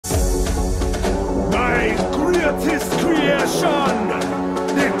artist creation,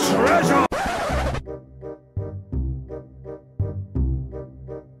 the treasure.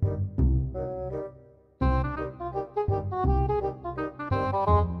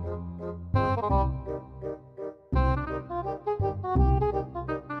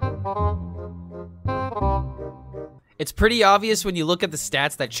 It's pretty obvious when you look at the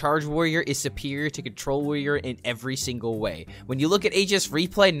stats that Charge Warrior is superior to Control Warrior in every single way. When you look at HS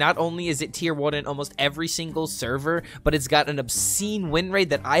Replay, not only is it tier 1 in almost every single server, but it's got an obscene win rate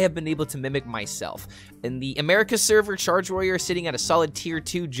that I have been able to mimic myself. In the America server, Charge Warrior is sitting at a solid tier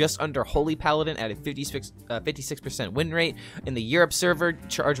 2, just under Holy Paladin at a 56% win rate. In the Europe server,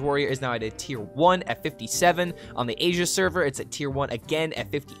 Charge Warrior is now at a tier 1 at 57. On the Asia server, it's at tier 1 again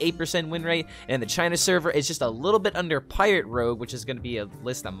at 58% win rate. And in the China server, it's just a little bit under Pirate Rogue, which is going to be a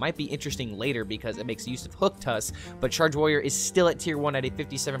list that might be interesting later because it makes use of Hook Tusk, but Charge Warrior is still at tier 1 at a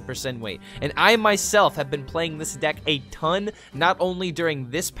 57% weight. And I myself have been playing this deck a ton, not only during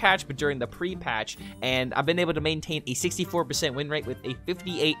this patch, but during the pre-patch, and I've been able to maintain a 64% win rate with a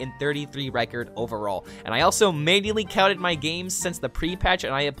 58-33 record overall. And I also manually counted my games since the pre-patch,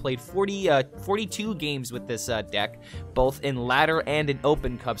 and I have played 42 games with this deck, both in ladder and in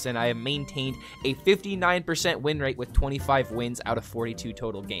open cups, and I have maintained a 59% win rate with 25 wins out of 42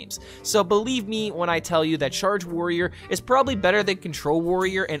 total games. So believe me when I tell you that Charge Warrior is probably better than Control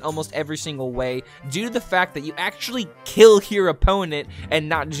Warrior in almost every single way, due to the fact that you actually kill your opponent and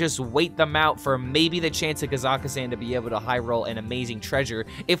not just wait them out for maybe the chance of Kazakhstan to be able to high roll an amazing treasure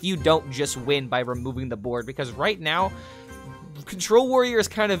if you don't just win by removing the board. Because right now, Control Warrior is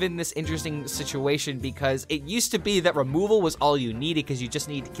kind of in this interesting situation because it used to be that removal was all you needed because you just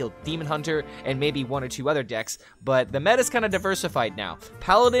needed to kill Demon Hunter and maybe 1 or 2 other decks, but the meta's kind of diversified now.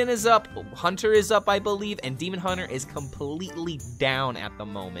 Paladin is up, Hunter is up, I believe, and Demon Hunter is completely down at the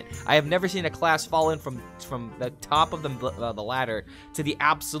moment. I have never seen a class fallen from the top of the ladder to the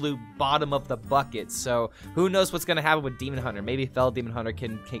absolute bottom of the bucket, so who knows what's going to happen with Demon Hunter. Maybe Fel Demon Hunter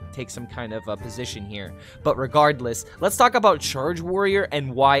can take some kind of position here, but regardless, let's talk about Charge Warrior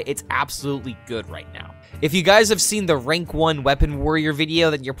and why it's absolutely good right now. If you guys have seen the Rank 1 Weapon Warrior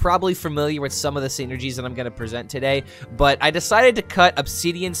video, then you're probably familiar with some of the synergies that I'm going to present today, but I decided to cut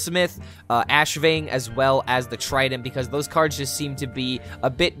Obsidian Smith, Ashvang, as well as the Trident, because those cards just seem to be a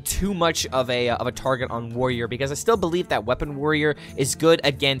bit too much of a target on Warrior, because I still believe that Weapon Warrior is good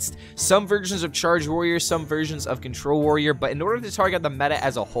against some versions of Charge Warrior, some versions of Control Warrior, but in order to target the meta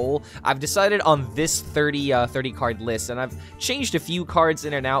as a whole, I've decided on this 30 card list, and I've changed a few cards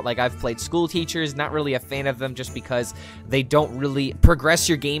in and out. Like, I've played School Teachers, not really a fan of them just because they don't really progress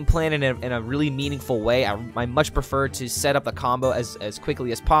your game plan in a really meaningful way. I much prefer to set up the combo as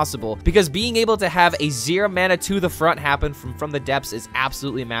quickly as possible, because being able to have a 0 mana to the front happen from the depths is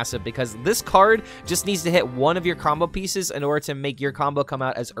absolutely massive, because this card just needs to hit one of your combo pieces in order to make your combo come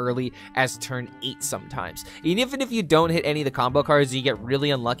out as early as turn 8 sometimes. And even if you don't hit any of the combo cards, you get really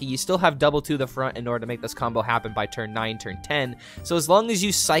unlucky, you still have double to the front in order to make this combo happen by turn 9, turn 10. So as long as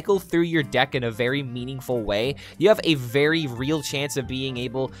you cycle through your deck in a very meaningful way, you have a very real chance of being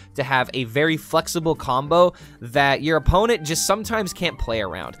able to have a very flexible combo that your opponent just sometimes can't play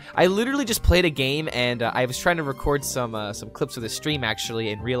around. I literally just played a game, and I was trying to record some clips of the stream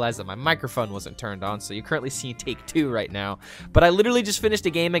actually, and realized that my microphone wasn't turned on, so you're currently seeing take 2 right now. But I literally just finished a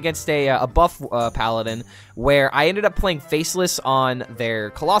game against a buff Paladin where I ended up playing Faceless on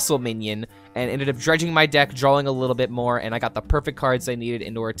their Colossal minion, and ended up dredging my deck, drawing a little bit more, and I got the perfect cards I needed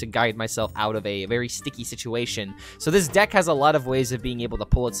in order to guide myself out of a very sticky situation. So this deck has a lot of ways of being able to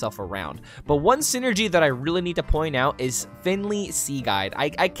pull itself around. But one synergy that I really need to point out is Finley Sea Guide.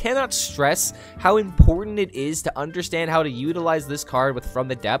 I cannot stress how important it is to understand how to utilize this card with From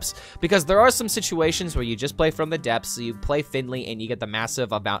the Depths, because there are some situations where you just play From the Depths, so you play Finley and you get the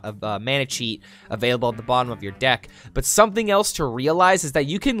massive amount of mana cheat available at the bottom of your deck. But something else to realize is that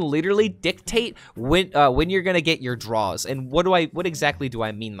you can literally dictate when you're gonna get your draws. And what exactly do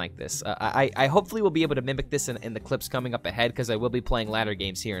I mean like this? I hopefully will be able to mimic this in the clips coming up ahead, because I will be playing ladder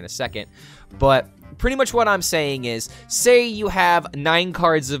games here in a second. But pretty much what I'm saying is, say you have 9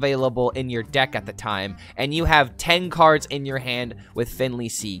 cards available in your deck at the time, and you have 10 cards in your hand with Finley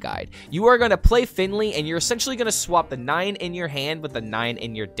Sea Guide. You are gonna play Finley, and you're essentially gonna swap the 9 in your hand with the 9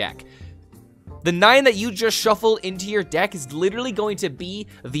 in your deck. The 9 that you just shuffled into your deck is literally going to be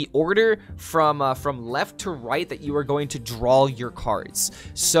the order from left to right that you are going to draw your cards.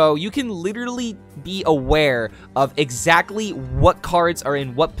 So you can literally be aware of exactly what cards are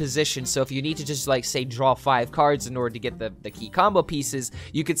in what position. So if you need to just, like, say, draw 5 cards in order to get the key combo pieces,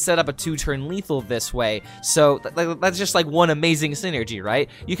 you could set up a 2-turn lethal this way. So that's just, like, one amazing synergy, right?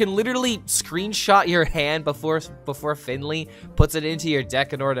 You can literally screenshot your hand before Finley puts it into your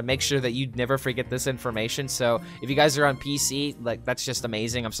deck in order to make sure that you never forget this information. So if you guys are on PC, like, that's just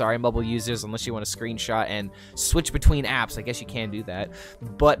amazing. I'm sorry, mobile users, unless you want to screenshot and switch between apps. I guess you can do that.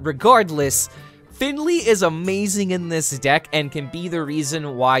 But regardless, Finley is amazing in this deck and can be the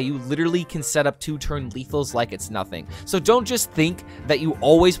reason why you literally can set up 2-turn lethals like it's nothing. So don't just think that you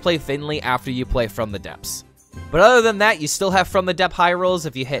always play Finley after you play From the Depths. But other than that, you still have From the Depth high rolls.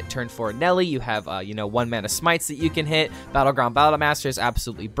 If you hit turn 4 Nellie, you have, 1-mana smites that you can hit. Battleground Battlemaster is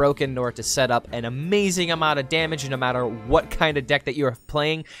absolutely broken in order to set up an amazing amount of damage no matter what kind of deck that you are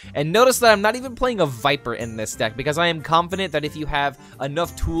playing. And notice that I'm not even playing a Viper in this deck because I am confident that if you have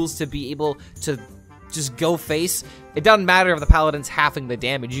enough tools to be able to just go face, it doesn't matter if the Paladin's halving the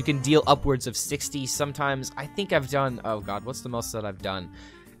damage. You can deal upwards of 60 sometimes. I think I've done, oh god, what's the most that I've done?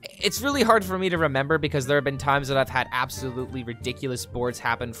 It's really hard for me to remember because there have been times that I've had absolutely ridiculous boards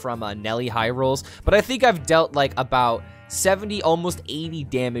happen from Nellie high rolls, but I think I've dealt like about 70, almost 80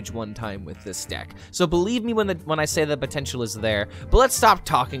 damage one time with this deck. So believe me when I say the potential is there. But let's stop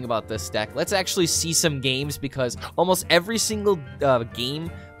talking about this deck. Let's actually see some games because almost every single game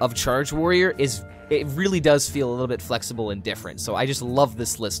of Charge Warrior it really does feel a little bit flexible and different. So I just love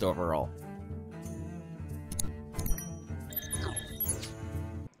this list overall.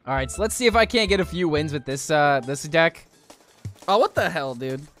 All right, so let's see if I can't get a few wins with this this deck. Oh, what the hell,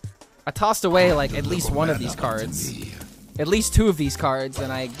 dude? I tossed away like at least one of these cards. At least 2 of these cards,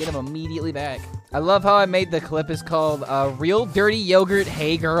 and I get them immediately back. I love how I made the clip is called Real Dirty Yogurt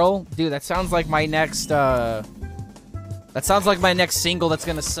Hey Girl. Dude, that sounds like my next single that's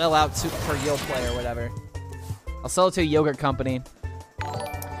gonna sell out for Yoplay or whatever. I'll sell it to a yogurt company.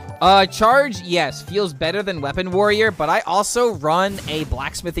 Charge, yes, feels better than Weapon Warrior, but I also run a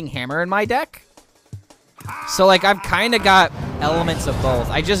Blacksmithing Hammer in my deck. So, like, I've kind of got elements of both.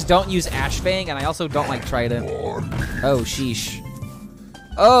 I just don't use Ashfang, and I also don't like Trident. Oh, sheesh.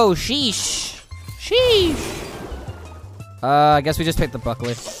 Oh, sheesh. Sheesh. I guess we just picked the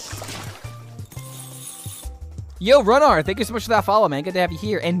Buckler. Yo, Runar, thank you so much for that follow, man. Good to have you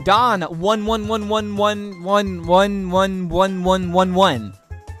here. And Don, 1-1-1-1-1-1-1-1-1-1-1.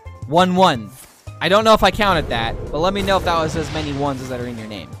 1-1. I don't know if I counted that, but let me know if that was as many ones as that are in your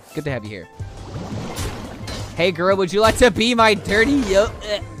name. Good to have you here. Hey, girl, would you like to be my dirty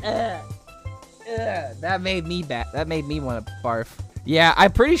That made me bad. That made me want to barf. Yeah,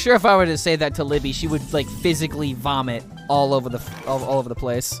 I'm pretty sure if I were to say that to Libby, she would, like, physically vomit all over the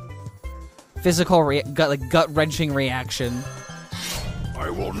place. Physical, gut-wrenching reaction. I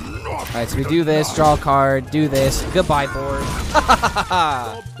will not. All right, so we do this, draw a card, do this. Goodbye, board.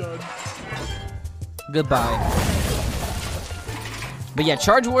 Goodbye. But yeah,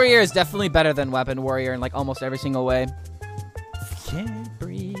 Charge Warrior is definitely better than Weapon Warrior in like almost every single way. Can't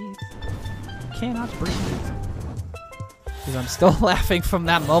breathe. Cannot breathe. Because I'm still laughing from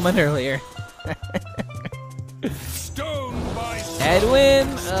that moment earlier. Edwin?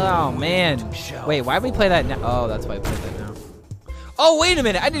 Oh, man. Wait, why did we play that now? Oh, that's why we played that now. Oh, wait a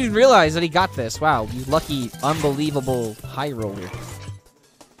minute. I didn't realize that he got this. Wow, you lucky, unbelievable high roller.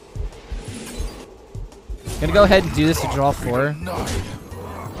 Gonna go ahead and do this to draw 4.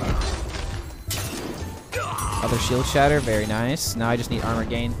 Other shield shatter, very nice. Now I just need armor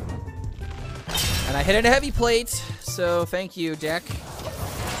gain. And I hit it a heavy plate, so thank you, Jack.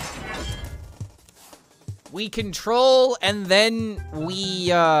 We control, and then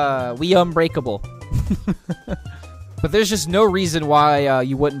we unbreakable. But there's just no reason why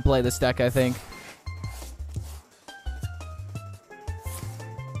you wouldn't play this deck, I think.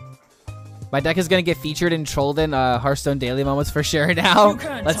 My deck is going to get featured and trolled in Hearthstone Daily Moments for sure now.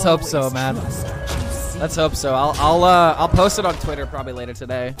 Let's hope so, man. Let's hope so. I'll post it on Twitter probably later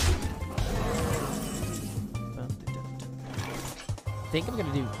today. I think I'm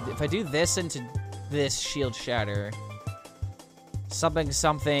going to do... If I do this into this Shield Shatter... Something...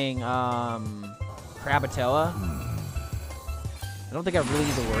 Krakatoa. I don't think I really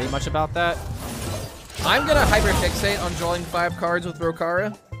need to worry much about that. I'm going to Hyper Fixate on drawing 5 cards with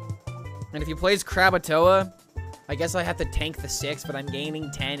Rokara. And if he plays Krakatoa, I guess I have to tank the 6, but I'm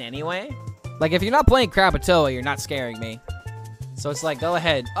gaining 10 anyway. Like, if you're not playing Krakatoa, you're not scaring me. So it's like, go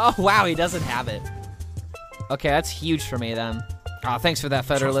ahead. Oh, wow, he doesn't have it. Okay, that's huge for me then. Oh, thanks for that,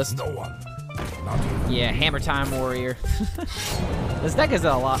 Federalist. No one. Yeah, Hammer Time Warrior. This deck is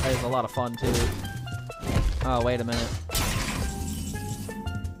a lot of fun too. Oh, wait a minute.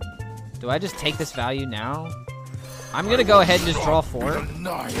 Do I just take this value now? I'm gonna go ahead and just draw 4.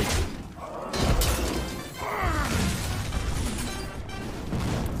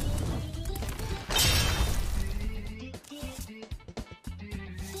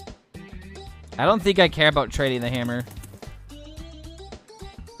 I don't think I care about trading the hammer.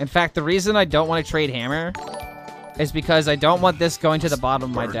 In fact, the reason I don't want to trade hammer is because I don't want this going to the bottom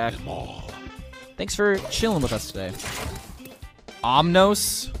of my deck. Thanks for chilling with us today.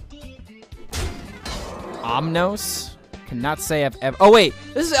 Omnos. Omnos? Cannot say I've ever... Oh, wait.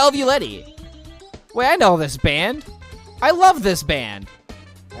 This is Elvuletti. Wait, I know this band. I love this band.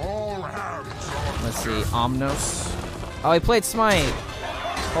 Let's see. Omnos. Oh, he played Smite.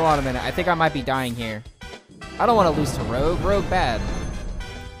 Hold on a minute. I think I might be dying here. I don't want to lose to Rogue. Rogue bad.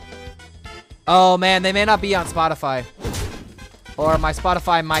 Oh, man. They may not be on Spotify. Or my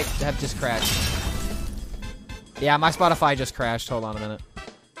Spotify might have just crashed. Yeah, my Spotify just crashed. Hold on a minute.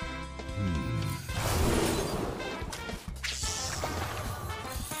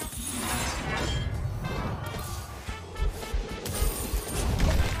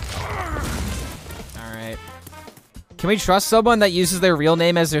 Alright. Can we trust someone that uses their real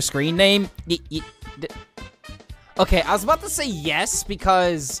name as their screen name? Okay, I was about to say yes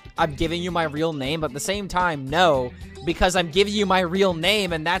because I'm giving you my real name, but at the same time, no. Because I'm giving you my real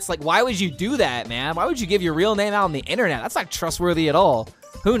name, and that's like, why would you do that, man? Why would you give your real name out on the internet? That's not trustworthy at all.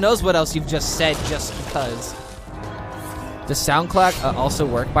 Who knows what else you've just said just because. Does SoundCloud also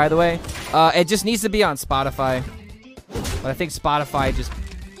work, by the way? It just needs to be on Spotify. But I think Spotify just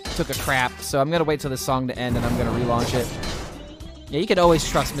took a crap, so I'm going to wait till this song to end, and I'm going to relaunch it. Yeah, you can always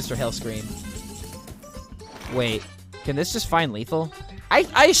trust Mr. HELLSCREAM. Wait, can this just find lethal?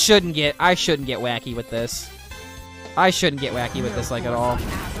 I shouldn't get wacky with this. I shouldn't get wacky with this like at all.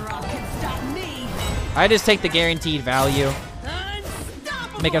 I just take the guaranteed value.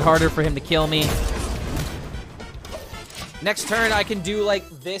 Make it harder for him to kill me. Next turn I can do like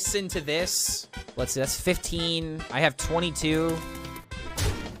this into this. Let's see, that's 15. I have 22.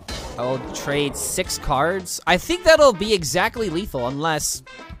 I'll trade 6 cards. I think that'll be exactly lethal unless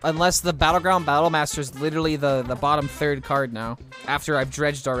the Battleground Battlemaster is literally the bottom 3rd card now. After I've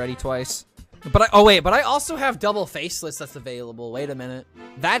dredged already twice. But I also have double Faceless that's available. Wait a minute.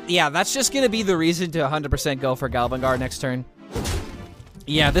 That's just gonna be the reason to 100% go for Galvangar next turn.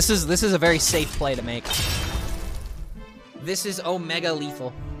 Yeah, this is a very safe play to make. This is Omega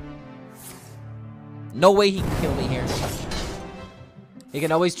lethal. No way he can kill me here. He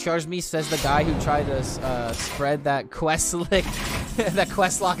can always charge me, says the guy who tried to spread that quest lock. That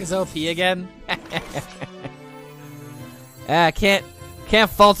quest lock is OP again. Can't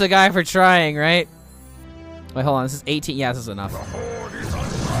fault a guy for trying, right? Wait, hold on. This is 18. Yeah, this is enough.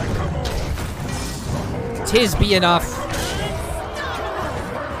 Tis be enough.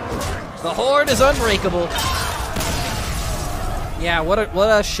 The Horde is unbreakable. Yeah, what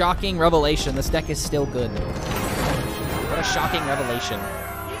a shocking revelation. This deck is still good. What a shocking revelation.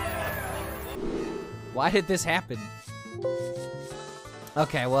 Why did this happen?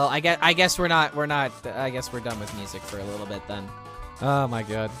 Okay, well, I guess we're not. I guess we're done with music for a little bit then. Oh my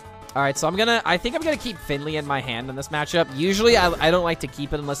god. All right, so I think I'm gonna keep Finley in my hand in this matchup. Usually, I don't like to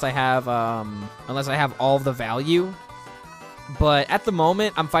keep it unless I have all the value. But at the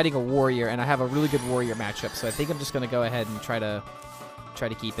moment, I'm fighting a warrior, and I have a really good warrior matchup. So I think I'm just gonna go ahead and try to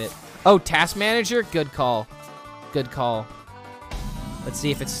keep it. Oh, Task Manager, good call. Good call. Let's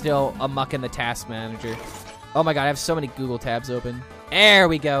see if it's still a muck in the Task Manager. Oh my god, I have so many Google tabs open. There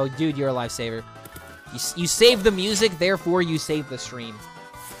we go, dude. You're a lifesaver. You saved the music, therefore you saved the stream.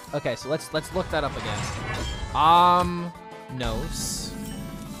 Okay, so let's look that up again. Nos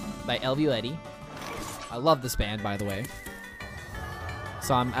by Elvuletti. I love this band, by the way.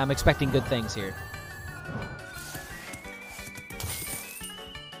 So I'm expecting good things here.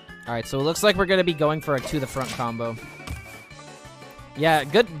 All right, so it looks like we're gonna be going for a to the front combo. Yeah,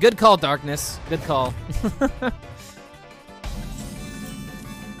 good call, Darkness. Good call.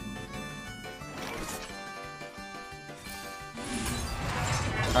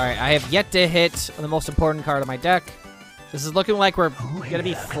 Alright, I have yet to hit the most important card of my deck. This is looking like we're gonna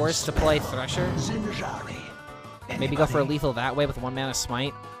be forced to play Thresher. Maybe go for a lethal that way with 1 mana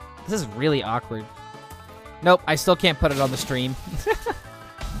Smite. This is really awkward. Nope, I still can't put it on the stream.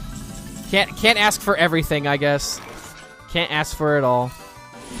 Can't ask for everything, I guess. Can't ask for it all.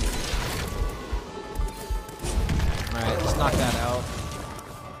 Alright, just knock that out.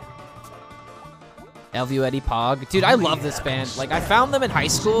 Elvuletti Pog. Dude, I love this band. Like, I found them in high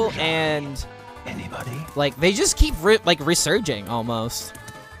school, and Anybody? Like, they just keep, resurging, almost.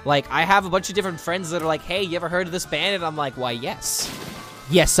 Like, I have a bunch of different friends that are like, hey, you ever heard of this band? And I'm like, why, yes.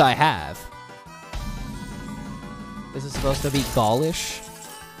 Yes, I have. This is supposed to be Gaulish.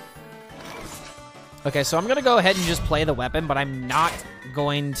 Okay, so I'm gonna go ahead and just play the weapon, but I'm not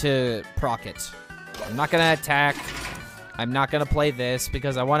going to proc it. I'm not gonna attack. I'm not gonna play this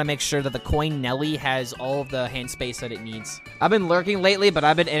because I want to make sure that the coin Nellie has all of the hand space that it needs. I've been lurking lately, but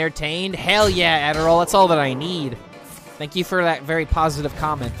I've been entertained. Hell yeah, Adderall, that's all that I need. Thank you for that very positive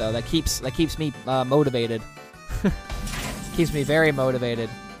comment, though. That keeps me motivated. Keeps me very motivated.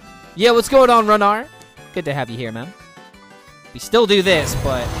 Yeah, what's going on, Runar? Good to have you here, man. We still do this,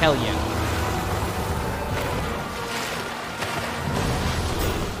 but hell yeah.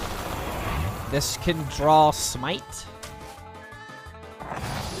 This can draw Smite.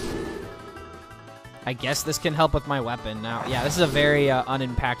 I guess this can help with my weapon now. Yeah, this is a very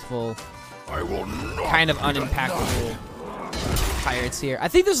unimpactful, kind of unimpactful pirates here. I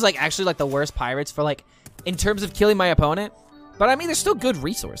think this is like actually like the worst pirates for like in terms of killing my opponent. But I mean, they're still good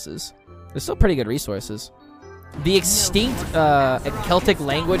resources. They're still pretty good resources. The extinct Celtic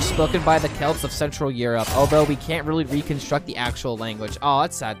language spoken by the Celts of Central Europe, although we can't really reconstruct the actual language. Oh,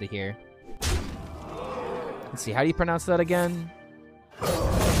 that's sad to hear. Let's see, how do you pronounce that again?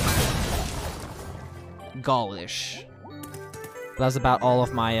 Gaulish. That was about all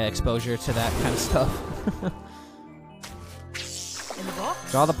of my exposure to that kind of stuff.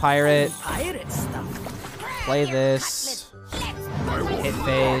 Draw the pirate. Play this. Hit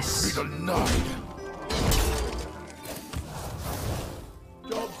face.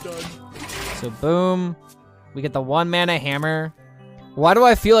 So boom. We get the 1-mana hammer. Why do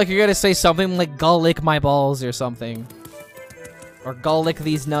I feel like you're gonna say something like "Go lick my balls" or something, or "Go lick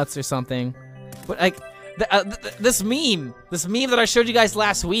these nuts" or something? But like this meme that I showed you guys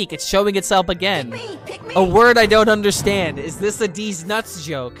last week, it's showing itself again. Pick me. A word I don't understand. Is this a "D's nuts"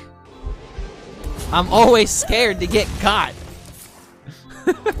 joke? I'm always scared to get caught.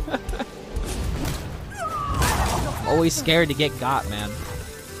 Always scared to get got, man.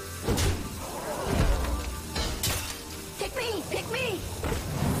 Pick me.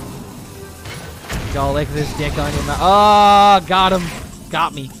 Go lick this dick on your mouth. Oh, got him.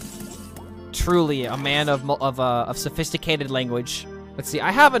 Got me. Truly a man of sophisticated language. Let's see. I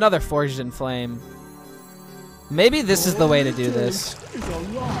have another Forged in Flame. Maybe this is the way to do this.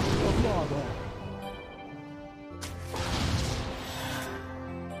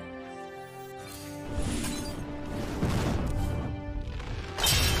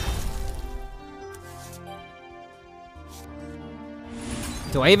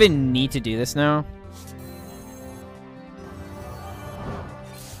 Do I even need to do this now?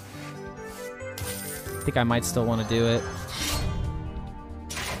 I think I might still want to do it.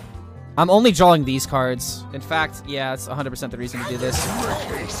 I'm only drawing these cards. In fact, yeah, it's 100% the reason to do this.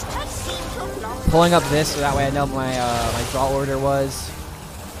 Pulling up this so that way I know my my draw order was.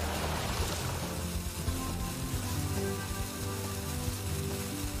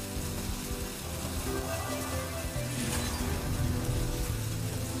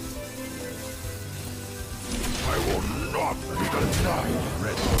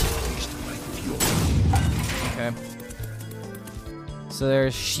 Okay. So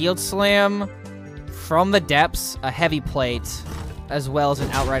there's Shield Slam, From the Depths, a Heavy Plate, as well as an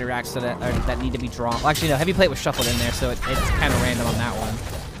Outrider Axe that need to be drawn. Well, actually, no, Heavy Plate was shuffled in there, so it's kind of random on that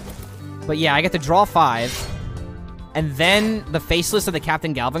one. But yeah, I get to draw 5, and then the Faceless of the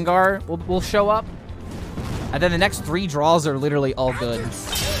Captain Galvangar will show up, and then the next 3 draws are literally all good.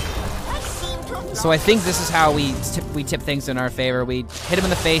 So I think this is how we tip things in our favor. We hit him in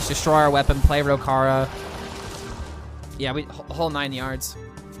the face, destroy our weapon, play Rokara. Yeah, we whole 9 yards.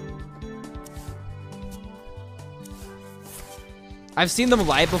 I've seen them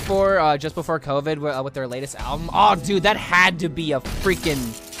live before, just before COVID, with their latest album. Oh, dude, that had to be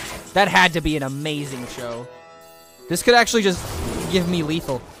an amazing show. This could actually just give me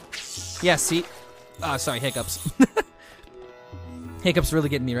lethal. Yeah, see? Oh, sorry, hiccups. Hiccups really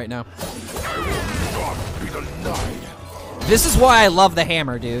getting me right now. This is why I love the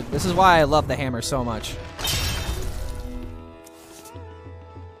hammer, dude. This is why I love the hammer so much.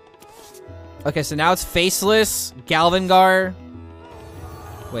 Okay, so now it's Faceless, Galvangar.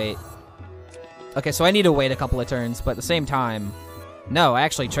 Wait. Okay, so I need to wait a couple of turns, but at the same time... No, I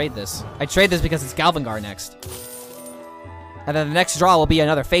actually trade this. I trade this because it's Galvangar next. And then the next draw will be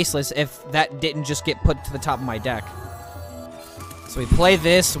another Faceless if that didn't just get put to the top of my deck. So we play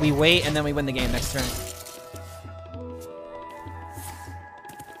this, we wait, and then we win the game next turn.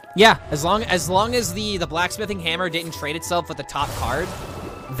 Yeah, as long as the Blacksmithing Hammer didn't trade itself with the top card,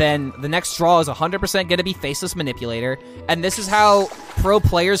 then the next draw is 100% going to be Faceless Manipulator, and this is how pro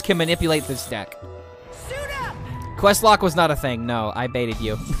players can manipulate this deck. Quest lock was not a thing. No, I baited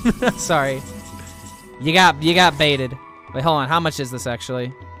you. Sorry. You got baited. Wait, hold on. How much is this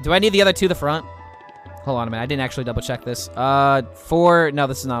actually? Do I need the other 2 to the front? Hold on a minute. I didn't actually double check this. 4. No,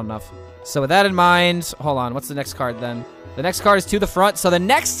 this is not enough. So with that in mind, hold on. What's the next card then? The next card is 2 to the front, so the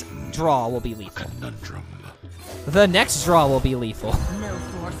next draw will be lethal. Conundrum. The next draw will be lethal. No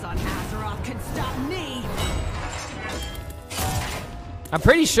force on Azeroth can stop me. I'm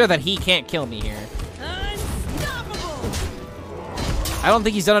pretty sure that he can't kill me here. Unstoppable. I don't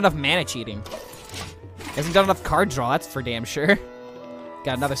think he's done enough mana cheating. Hasn't done enough card draw, that's for damn sure.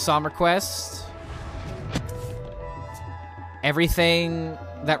 Got another Somber quest. Everything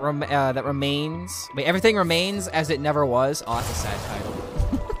that remains. Wait, everything remains as it never was. Oh, that's a sad title.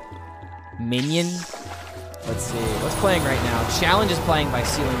 Minion. Let's see. What's playing right now? Challenge is playing by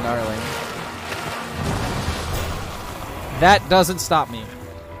Sealing Darling. That doesn't stop me.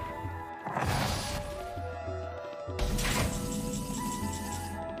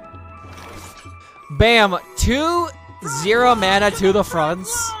 Bam! 2-0 mana to the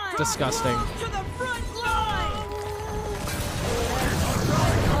fronts. Disgusting. To the front line.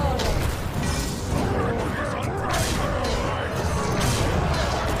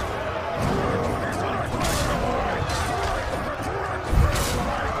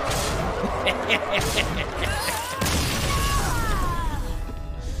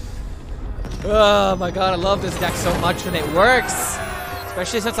 Oh my god, I love this deck so much when it works.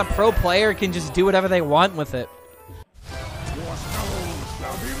 Especially since a pro player can just do whatever they want with it.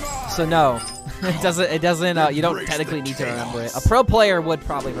 So no, it doesn't, you don't technically need to remember it. A pro player would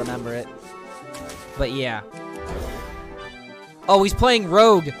probably remember it. But yeah. Oh, he's playing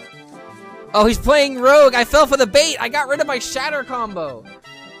Rogue. Oh, he's playing Rogue. I fell for the bait. I got rid of my Shatter combo.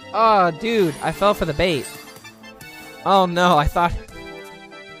 Oh, dude, I fell for the bait. Oh no, I thought...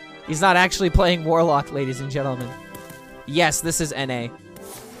 He's not actually playing Warlock, ladies and gentlemen. Yes, this is NA.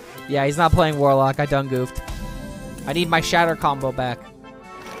 Yeah, he's not playing Warlock. I done goofed. I need my Shatter combo back.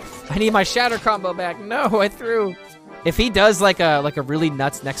 I need my Shatter combo back. No, I threw. If he does like a really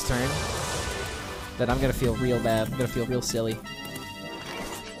nuts next turn, then I'm gonna feel real bad. I'm gonna feel real silly.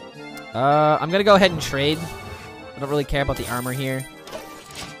 I'm gonna go ahead and trade. I don't really care about the armor here.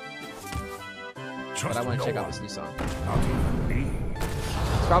 But I want to check out this new song.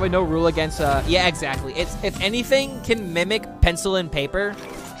 There's probably no rule against, yeah, exactly. It's, if anything can mimic pencil and paper,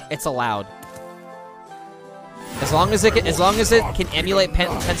 it's allowed. As long as it can emulate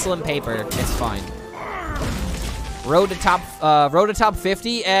pencil and paper, it's fine. Road to top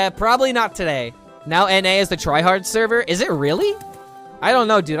 50? Probably not today. Now NA is the tryhard server. Is it really? I don't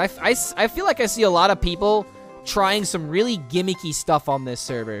know, dude. I feel like I see a lot of people trying some really gimmicky stuff on this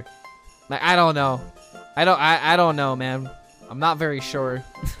server. Like, I don't know. I don't know, man. I'm not very sure.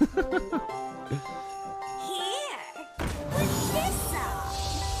 Here. This up.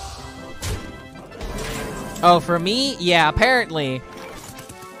 Oh, for me? Yeah, apparently.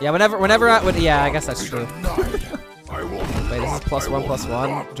 Yeah, whenever yeah, I guess that's true. Wait, this is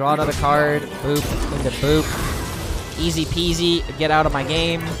 +1/+1. Draw another card. Boop. Into boop. Easy peasy. Get out of my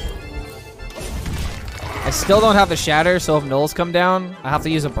game. I still don't have the Shatter, so if Knolls come down, I have to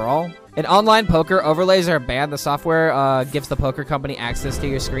use a Brawl. In online poker, overlays are banned. The software gives the poker company access to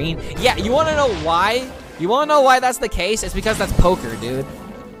your screen. Yeah, you want to know why? You want to know why that's the case? It's because that's poker, dude.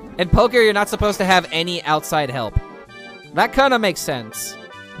 In poker, you're not supposed to have any outside help. That kind of makes sense.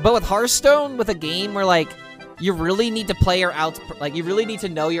 But with Hearthstone, with a game where, like, you really need to play your outs, like, you really need to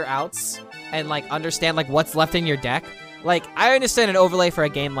know your outs and, like, understand, like, what's left in your deck. Like, I understand an overlay for a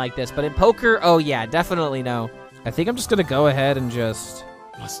game like this, but in poker, oh yeah, definitely no. I think I'm just gonna go ahead and just...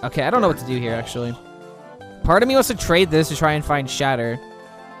 Okay, I don't know what to do here, actually. Part of me wants to trade this to try and find Shatter.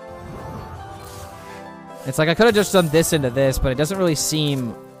 It's like I could have just done this into this, but it doesn't really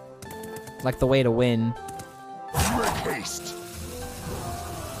seem like the way to win. I'm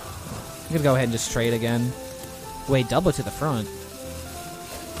gonna go ahead and just trade again. Wait, double to the front.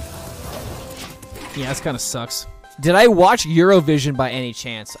 Yeah, this kind of sucks. Did I watch Eurovision by any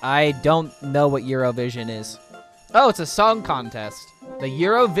chance? I don't know what Eurovision is. Oh, it's a song contest. The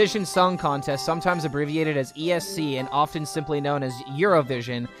Eurovision Song Contest, sometimes abbreviated as ESC and often simply known as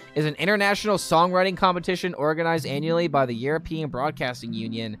Eurovision, is an international songwriting competition organized annually by the European Broadcasting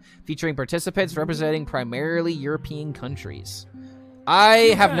Union, featuring participants representing primarily European countries.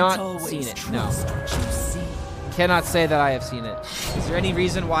 I have not seen it, no. Cannot say that I have seen it. Is there any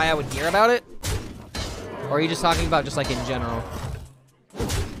reason why I would hear about it? Or are you just talking about just like in general?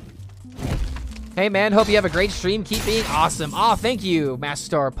 Hey man, hope you have a great stream. Keep being awesome. Aw, thank you,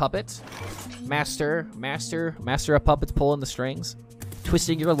 Master Puppet. Master of Puppets pulling the strings.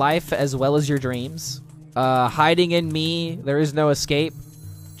 Twisting your life as well as your dreams. Hiding in me, there is no escape.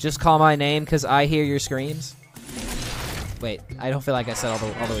 Just call my name because I hear your screams. Wait, I don't feel like I said all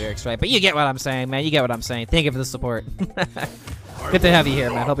the lyrics right, but you get what I'm saying, man. You get what I'm saying. Thank you for the support. Good to have you here,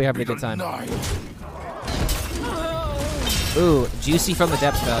 man. Hope you're having a good time. Ooh, juicy from the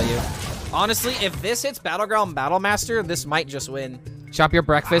depths value. Honestly, if this hits Battleground Battlemaster, this might just win. Chop your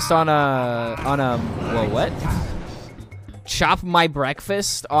breakfast on a whoa, what? Chop my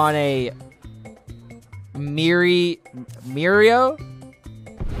breakfast on a Mirio?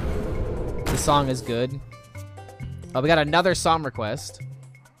 The song is good. Oh, we got another song request.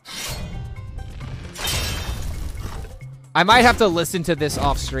 I might have to listen to this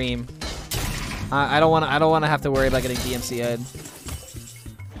off stream. I don't want to have to worry about getting DMCA'd.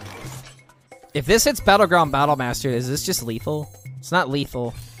 If this hits Battleground Battlemaster, is this just lethal? It's not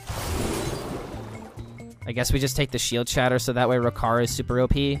lethal. I guess we just take the shield shatter so that way Rokara is super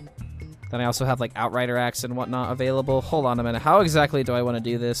OP. Then I also have like Outrider axe and whatnot available. Hold on a minute. How exactly do I want to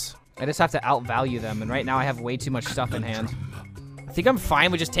do this? I just have to outvalue them, and right now I have way too much stuff in hand. I think I'm fine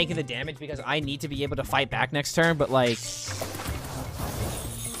with just taking the damage because I need to be able to fight back next turn, but like...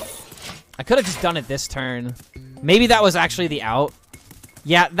 I could have just done it this turn. Maybe that was actually the out.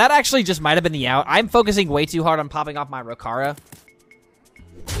 Yeah, that actually just might have been the out. I'm focusing way too hard on popping off my Rokara.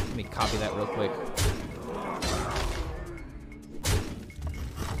 Let me copy that real quick.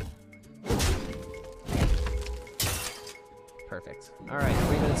 Perfect. All right,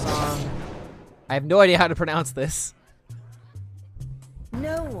 3-minute song. I have no idea how to pronounce this.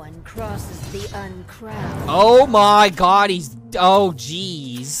 No one crosses the uncrowned. Oh my god, he's... Oh,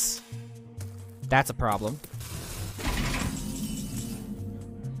 jeez. That's a problem.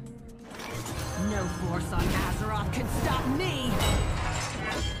 No force on Azeroth can stop me.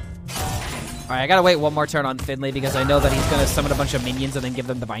 All right, I gotta wait one more turn on Finley because I know that he's gonna summon a bunch of minions and then give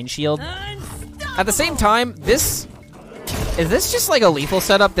them Divine Shield. At the same time, this... Is this just like a lethal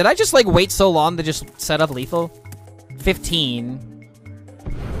setup? Did I just like wait so long to just set up lethal? 15.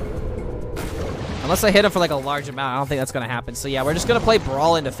 Unless I hit him for like a large amount, I don't think that's gonna happen. So yeah, we're just gonna play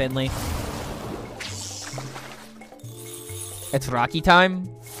Brawl into Finley. It's Rocky time.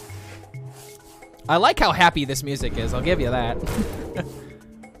 I like how happy this music is, I'll give you that.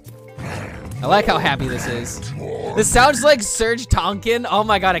 I like how happy this is. This sounds like Serge Tonkin. Oh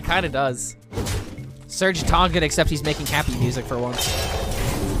my god, it kind of does. Serge Tonkin, except he's making happy music for once.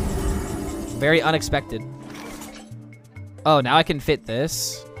 Very unexpected. Oh, now I can fit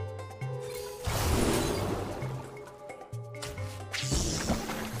this.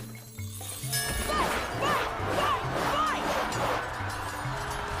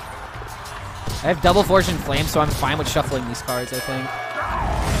 I have double Fortune Flame, so I'm fine with shuffling these cards, I think.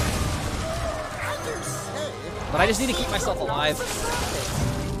 But I just need to keep myself alive.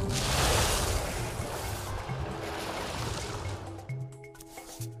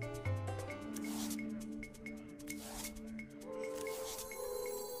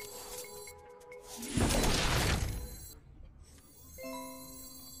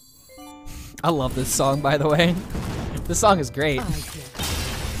 I love this song, by the way. This song is great.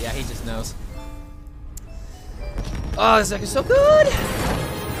 Yeah, he just knows. Oh, this deck is so good!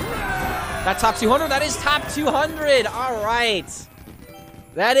 That top 200? That is top 200! Alright!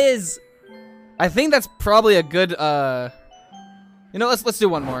 That is... I think that's probably a good, You know, let's do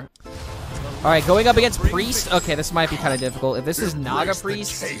one more. Alright, going up against Priest. Okay, this might be kind of difficult. If this is Naga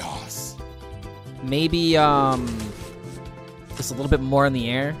Priest... Maybe, just a little bit more in the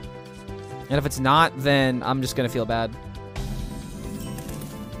air. And if it's not, then I'm just gonna feel bad.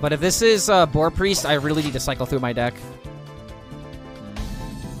 But if this is Boar Priest, I really need to cycle through my deck.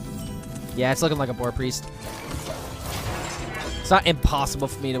 Yeah, it's looking like a Boar Priest. It's not impossible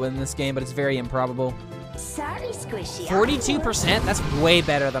for me to win this game, but it's very improbable. Sorry, Squishy. 42%? That's way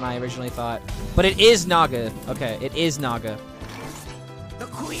better than I originally thought. But it is Naga. Okay, it is Naga. The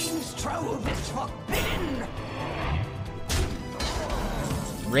Queen's trove is forbidden.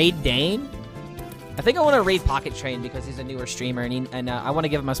 Raid Dane? I think I want to raid Pocket Train because he's a newer streamer and I want to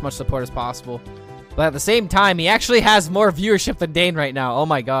give him as much support as possible. But at the same time, he actually has more viewership than Dane right now. Oh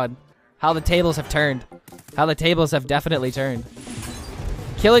my god. How the tables have turned. How the tables have definitely turned.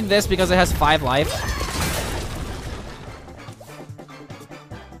 Killing this because it has 5 life.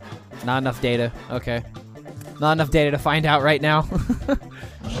 Not enough data. Okay. Not enough data to find out right now.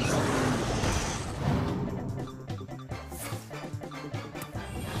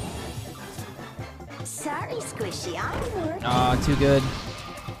 Sorry, Squishy. I'm working. Oh, too good.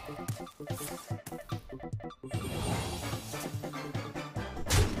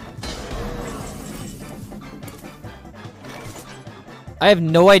 I have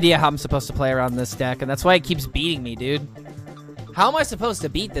no idea how I'm supposed to play around this deck, and that's why it keeps beating me, dude. How am I supposed to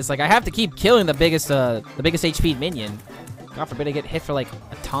beat this? Like, I have to keep killing the biggest HP minion. God forbid I get hit for, like,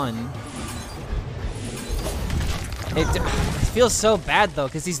 a ton. It feels so bad, though,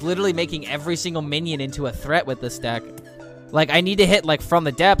 because he's literally making every single minion into a threat with this deck. Like, I need to hit, like, from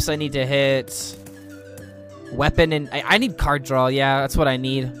the depths. I need to hit weapon, and I need card draw. Yeah, that's what I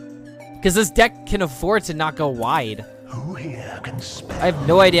need. Because this deck can afford to not go wide. Who here can spell I have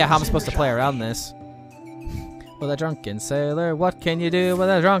no idea how I'm supposed to play around this. With a drunken sailor, what can you do with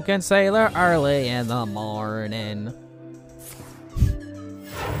a drunken sailor early in the morning?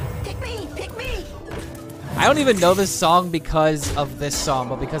 Pick me! Pick me! I don't even know this song because of this song,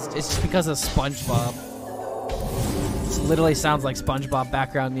 but because it's just because of SpongeBob. This literally sounds like SpongeBob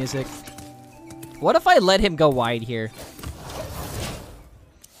background music. What if I let him go wide here?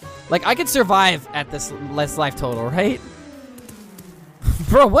 Like, I could survive at this less life total, right?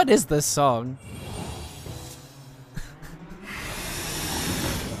 Bro, what is this song?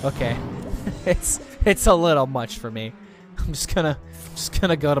 Okay. It's a little much for me. I'm just gonna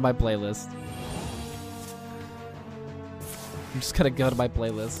go to my playlist.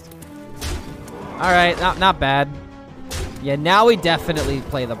 Alright, not bad. Yeah, now we definitely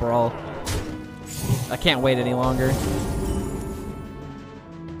play the Brawl. I can't wait any longer.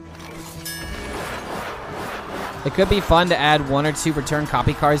 It could be fun to add 1 or 2 return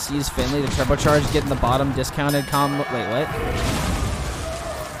copy cards to use Finley to turbocharge getting the bottom discounted combo. Wait, what?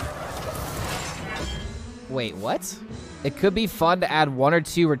 Wait, what? It could be fun to add 1 or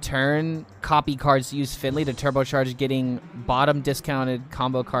 2 return copy cards to use Finley to turbocharge getting bottom discounted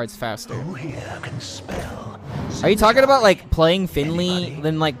combo cards faster. Who here can spell? Are you talking about, like, playing Finley,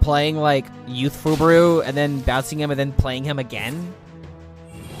 then, like, playing, like, Youth Fubru, and then bouncing him, and then playing him again?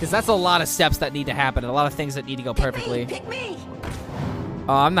 Because that's a lot of steps that need to happen, and a lot of things that need to go perfectly. Pick me!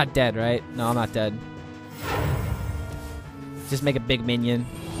 Oh, I'm not dead, right? No, I'm not dead. Just make a big minion.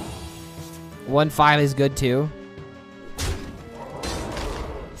 1-5 is good, too.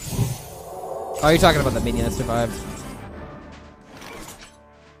 Oh, you're talking about the minion that survived.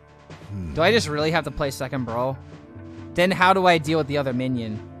 Do I just really have to play second Brawl? Then how do I deal with the other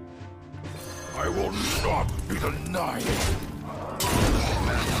minion? I will not be denied.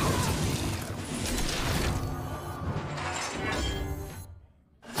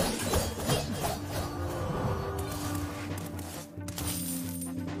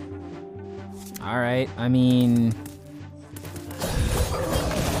 Alright, I mean...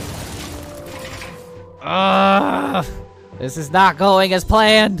 this is not going as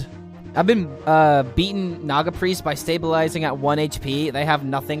planned. I've been beaten Naga Priest by stabilizing at 1 HP. They have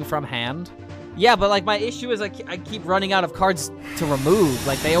nothing from hand. Yeah, but like my issue is I keep running out of cards to remove.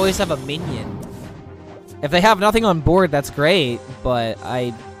 Like they always have a minion. If they have nothing on board, that's great, but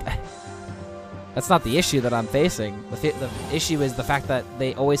that's not the issue that I'm facing. The issue is the fact that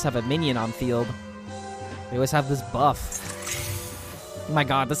they always have a minion on field. They always have this buff. Oh my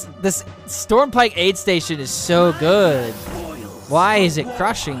god, this Stormpike aid station is so good. Why is it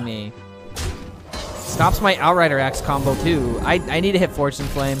crushing me? Stops my Outrider Axe combo too. I need to hit Fortune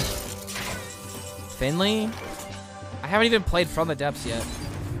Flame. Finley? I haven't even played From the Depths yet.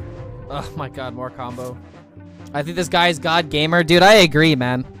 Oh my god, more combo. I think this guy's God Gamer. Dude, I agree,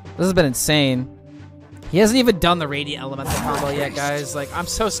 man. This has been insane. He hasn't even done the Radiant Elemental combo yet, guys. Like, I'm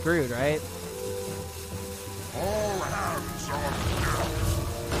so screwed, right? All hands on deck.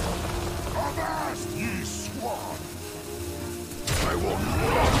 Avast ye swan. I will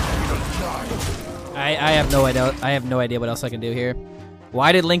not be denied. I have no idea. I have no idea what else I can do here.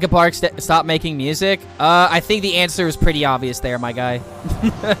 Why did Linkin Park stop making music? I think the answer is pretty obvious there, my guy.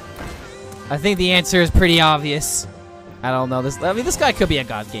 I think the answer is pretty obvious. I don't know this. I mean, this guy could be a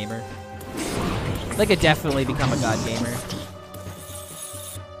God Gamer. They could definitely become a God Gamer.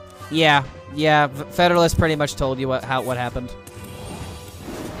 Yeah, Federalist pretty much told you what happened.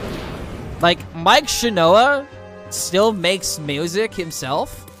 Like Mike Shinoa still makes music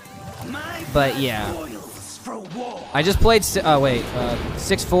himself, but yeah. I just played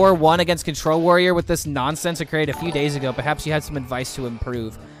 6-4 1 against Control Warrior with this nonsense I created a few days ago. Perhaps you had some advice to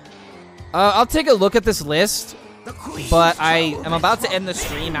improve. I'll take a look at this list, but I am about to end the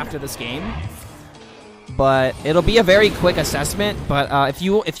stream after this game. But it'll be a very quick assessment. But if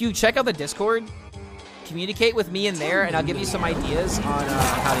you check out the Discord, communicate with me in there, and I'll give you some ideas on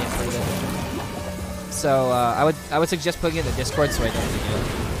how to improve it. So I would suggest putting it in the Discord so I don't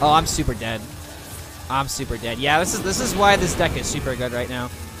forget. Oh, I'm super dead. I'm super dead. Yeah, this is why this deck is super good right now.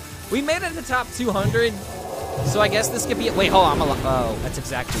 We made it to top 200, so I guess this could be. Wait, hold on. Oh, that's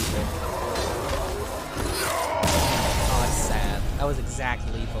exactly it. Oh, that's sad. That was exact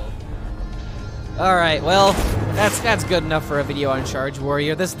lethal. Alright, well, that's good enough for a video on Charge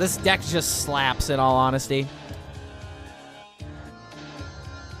Warrior. This deck just slaps, in all honesty.